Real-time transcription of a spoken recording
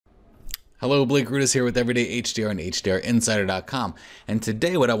Hello, Blake Rudis here with Everyday HDR and HDRinsider.com. And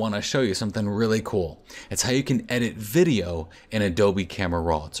today what I want to show you is something really cool. It's how you can edit video in Adobe Camera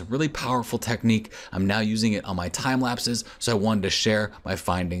Raw. It's a really powerful technique. I'm now using it on my time lapses, so I wanted to share my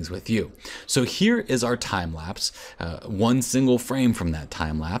findings with you. So here is our time lapse, one single frame from that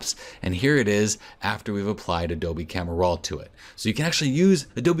time lapse, and here it is after we've applied Adobe Camera Raw to it. So you can actually use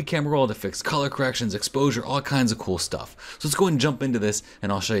Adobe Camera Raw to fix color corrections, exposure, all kinds of cool stuff. So let's go ahead and jump into this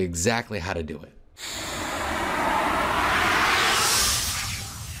and I'll show you exactly how to do it.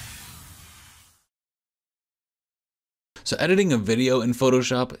 So editing a video in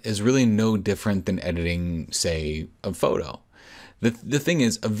Photoshop is really no different than editing, say, a photo. The thing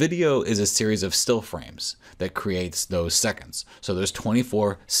is, a video is a series of still frames that creates those seconds. So there's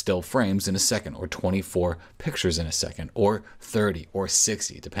 24 still frames in a second, or 24 pictures in a second, or 30 or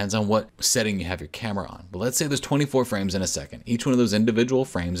 60. It depends on what setting you have your camera on. But let's say there's 24 frames in a second. Each one of those individual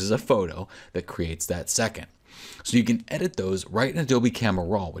frames is a photo that creates that second. So you can edit those right in Adobe Camera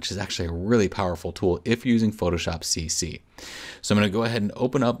Raw, which is actually a really powerful tool if you're using Photoshop CC. So I'm going to go ahead and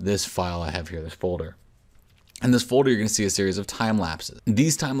open up this file I have here, this folder. In this folder, you're going to see a series of time lapses.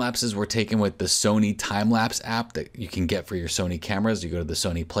 These time lapses were taken with the Sony time-lapse app that you can get for your Sony cameras. You go to the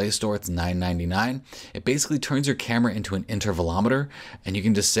Sony Play Store, it's $9.99. It basically turns your camera into an intervalometer, and you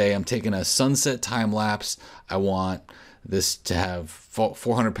can just say, I'm taking a sunset time lapse. I want this to have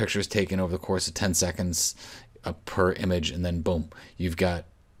 400 pictures taken over the course of 10 seconds per image, and then boom, you've got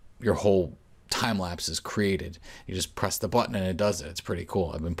your whole time lapse is created. You just press the button and it does it. It's pretty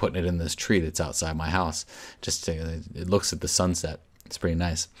cool. I've been putting it in this tree that's outside my house. It looks at the sunset. It's pretty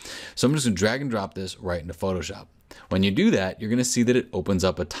nice. So I'm just going to drag and drop this right into Photoshop. When you do that, you're going to see that it opens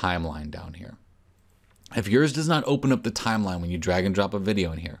up a timeline down here. If yours does not open up the timeline when you drag and drop a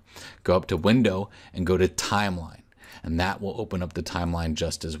video in here, go up to Window and go to Timeline. And that will open up the timeline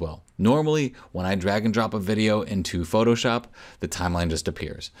just as well. Normally, when I drag and drop a video into Photoshop, the timeline just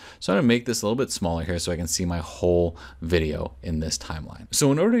appears. So I'm gonna make this a little bit smaller here so I can see my whole video in this timeline.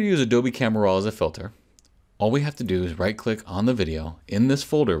 So in order to use Adobe Camera Raw as a filter, all we have to do is right-click on the video in this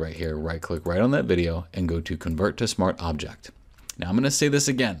folder right here, right-click right on that video and go to Convert to Smart Object. Now I'm going to say this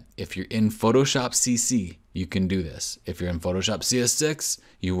again. If you're in Photoshop CC, you can do this. If you're in Photoshop CS6,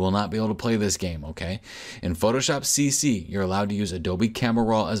 you will not be able to play this game, okay? In Photoshop CC, you're allowed to use Adobe Camera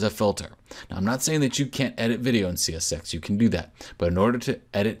Raw as a filter. Now I'm not saying that you can't edit video in CS6. You can do that. But in order to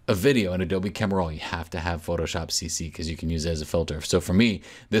edit a video in Adobe Camera Raw, you have to have Photoshop CC because you can use it as a filter. So for me,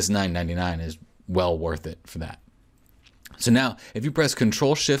 this $9.99 is well worth it for that. So now, if you press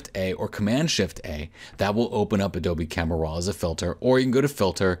Control-Shift-A or Command-Shift-A, that will open up Adobe Camera Raw as a filter, or you can go to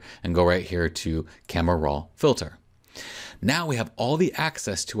Filter and go right here to Camera Raw Filter. Now we have all the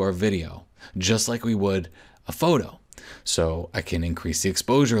access to our video, just like we would a photo. So I can increase the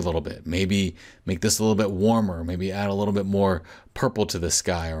exposure a little bit, maybe make this a little bit warmer, maybe add a little bit more purple to the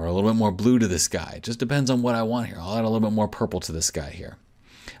sky or a little bit more blue to the sky. It just depends on what I want here. I'll add a little bit more purple to the sky here.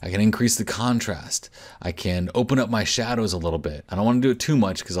 I can increase the contrast. I can open up my shadows a little bit. I don't want to do it too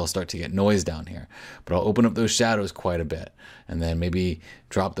much because I'll start to get noise down here, but I'll open up those shadows quite a bit and then maybe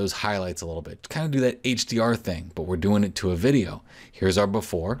drop those highlights a little bit. Kind of do that HDR thing, but we're doing it to a video. Here's our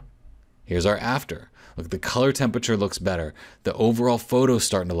before. Here's our after. Look, the color temperature looks better. The overall photo's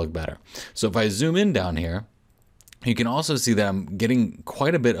starting to look better. So if I zoom in down here, you can also see that I'm getting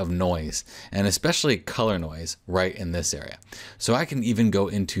quite a bit of noise, and especially color noise right in this area. So I can even go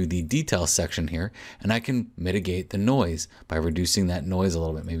into the details section here and I can mitigate the noise by reducing that noise a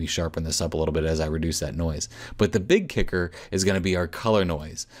little bit, maybe sharpen this up a little bit as I reduce that noise. But the big kicker is going to be our color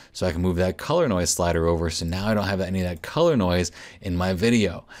noise. So I can move that color noise slider over, so now I don't have any of that color noise in my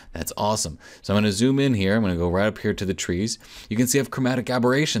video. That's awesome. So I'm going to zoom in here. I'm going to go right up here to the trees. You can see I have chromatic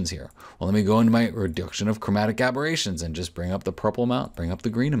aberrations here. Well, let me go into my reduction of chromatic aberrations and just bring up the purple amount, bring up the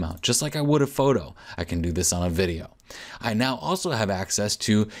green amount, just like I would a photo. I can do this on a video. I now also have access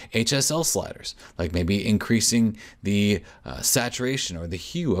to HSL sliders, like maybe increasing the saturation or the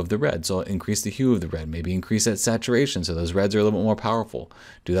hue of the red. So I'll increase the hue of the red, maybe increase that saturation so those reds are a little bit more powerful.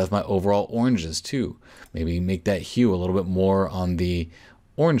 Do that with my overall oranges too. Maybe make that hue a little bit more on the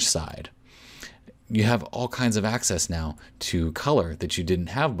orange side. You have all kinds of access now to color that you didn't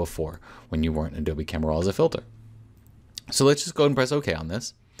have before when you weren't in Adobe Camera Raw as a filter. So let's just go ahead and press OK on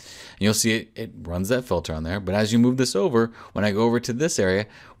this. And you'll see it runs that filter on there. But as you move this over, when I go over to this area,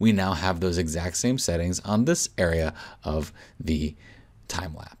 we now have those exact same settings on this area of the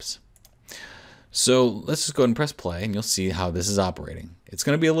time lapse. So let's just go ahead and press play and you'll see how this is operating. It's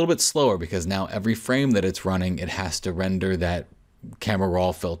going to be a little bit slower because now every frame that it's running, it has to render that Camera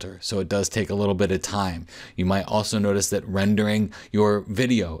Raw filter, so it does take a little bit of time. You might also notice that rendering your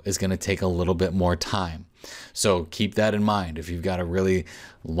video is going to take a little bit more time. So keep that in mind. If you've got a really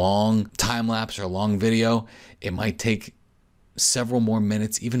long time lapse or long video, it might take several more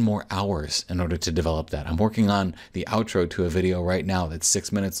minutes, even more hours in order to develop that. I'm working on the outro to a video right now that's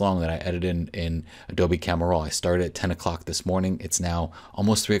 6 minutes long that I edited in Adobe Camera Raw. I started at 10 o'clock this morning. It's now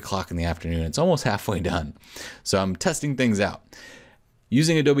almost 3 o'clock in the afternoon. It's almost halfway done. So I'm testing things out.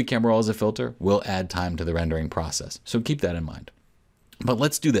 Using Adobe Camera Raw as a filter will add time to the rendering process. So keep that in mind. But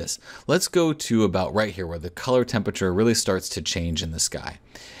let's do this. Let's go to about right here where the color temperature really starts to change in the sky.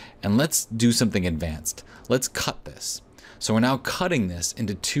 And let's do something advanced. Let's cut this. So we're now cutting this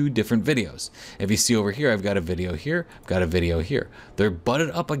into 2 different videos. If you see over here, I've got a video here, I've got a video here. They're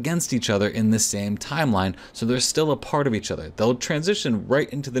butted up against each other in the same timeline, so they're still a part of each other. They'll transition right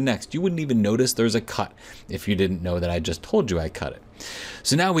into the next. You wouldn't even notice there's a cut if you didn't know that I just told you I cut it.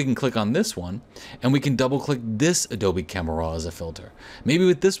 So now we can click on this one and we can double click this Adobe Camera Raw as a filter. Maybe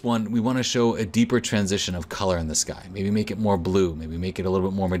with this one, we want to show a deeper transition of color in the sky. Maybe make it more blue, maybe make it a little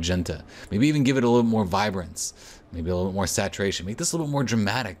bit more magenta, maybe even give it a little more vibrance, maybe a little bit more saturation. Make this a little bit more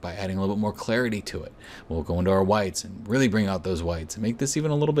dramatic by adding a little bit more clarity to it. We'll go into our whites and really bring out those whites and make this even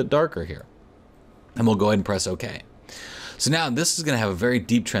a little bit darker here. And we'll go ahead and press OK. So now this is going to have a very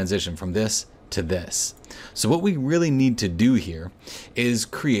deep transition from this to this. So what we really need to do here is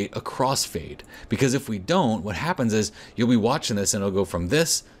create a crossfade, because if we don't, what happens is you'll be watching this and it'll go from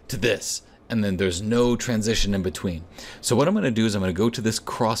this to this, and then there's no transition in between. So what I'm going to do is I'm going to go to this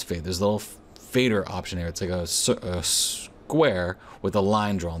crossfade. There's a little fader option here. It's like a square with a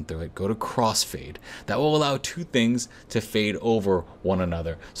line drawn through it. Go to crossfade. That will allow 2 things to fade over one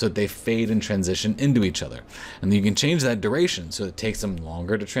another so that they fade and transition into each other. And you can change that duration so it takes them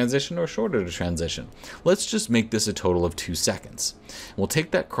longer to transition or shorter to transition. Let's just make this a total of 2 seconds. We'll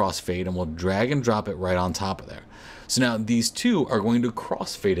take that crossfade and we'll drag and drop it right on top of there. So now these 2 are going to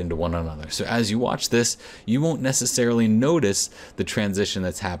crossfade into one another. So as you watch this, you won't necessarily notice the transition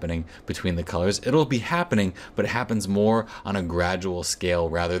that's happening between the colors. It'll be happening, but it happens more on a gradual scale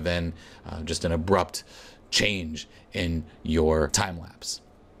rather than just an abrupt change in your time lapse.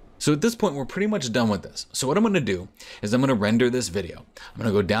 So at this point, we're pretty much done with this. So what I'm going to do is I'm going to render this video. I'm going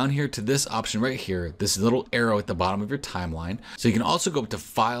to go down here to this option right here, this little arrow at the bottom of your timeline. So you can also go up to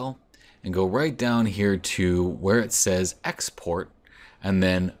File, and go right down here to where it says export and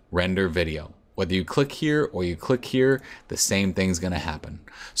then render video. Whether you click here or you click here, the same thing's gonna happen.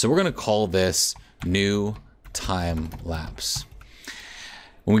 So we're gonna call this new time lapse.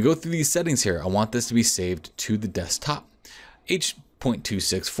 When we go through these settings here, I want this to be saved to the desktop.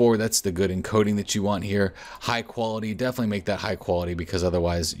 H.264, that's the good encoding that you want here. High quality, definitely make that high quality, because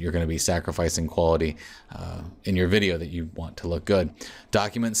otherwise you're going to be sacrificing quality in your video that you want to look good.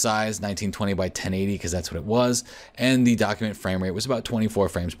 Document size 1920 by 1080, because that's what it was, and the document frame rate was about 24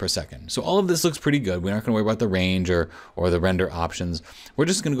 frames per second. So all of this looks pretty good. We're not going to worry about the range or the render options. We're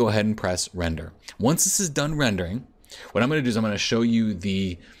just going to go ahead and press render. Once this is done rendering, what I'm going to do is I'm going to show you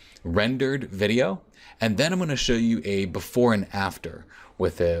the rendered video, and then I'm going to show you a before and after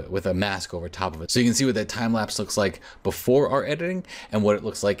with a mask over top of it. So you can see what that time lapse looks like before our editing and what it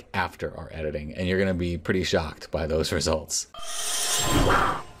looks like after our editing. And you're going to be pretty shocked by those results.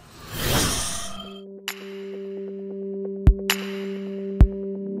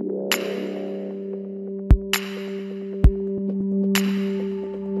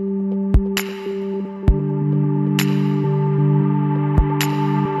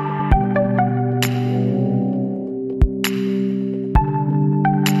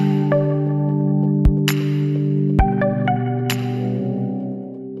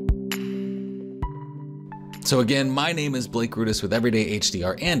 So again, my name is Blake Rudis with Everyday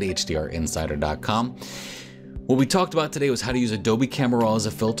HDR and HDRinsider.com. What we talked about today was how to use Adobe Camera Raw as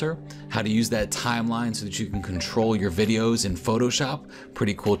a filter, how to use that timeline so that you can control your videos in Photoshop.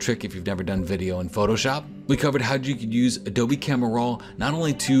 Pretty cool trick if you've never done video in Photoshop. We covered how you could use Adobe Camera Raw not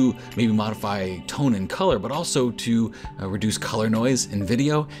only to maybe modify tone and color, but also to reduce color noise in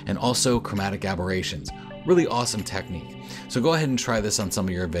video and also chromatic aberrations. Really awesome technique. So go ahead and try this on some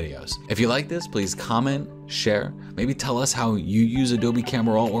of your videos. If you like this, please comment, share, maybe tell us how you use Adobe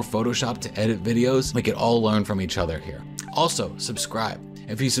Camera Raw or Photoshop to edit videos. We can all learn from each other here. Also, subscribe.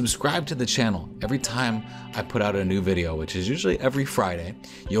 If you subscribe to the channel, every time I put out a new video, which is usually every Friday,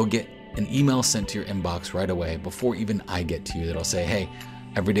 you'll get an email sent to your inbox right away before even I get to you that'll say, hey,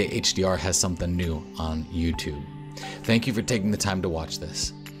 Everyday HDR has something new on YouTube. Thank you for taking the time to watch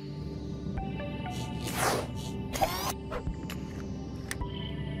this.